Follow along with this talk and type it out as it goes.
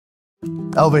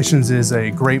Elevations is a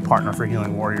great partner for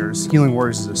Healing Warriors. Healing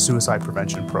Warriors is a suicide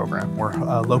prevention program. We're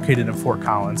located in Fort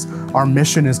Collins. Our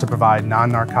mission is to provide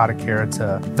non-narcotic care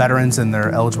to veterans and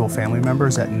their eligible family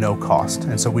members at no cost.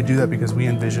 And so we do that because we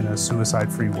envision a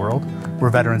suicide-free world where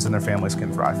veterans and their families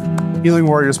can thrive. Healing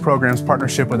Warriors program's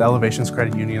partnership with Elevations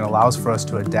Credit Union allows for us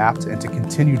to adapt and to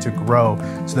continue to grow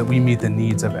so that we meet the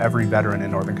needs of every veteran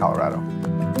in Northern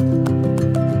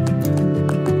Colorado.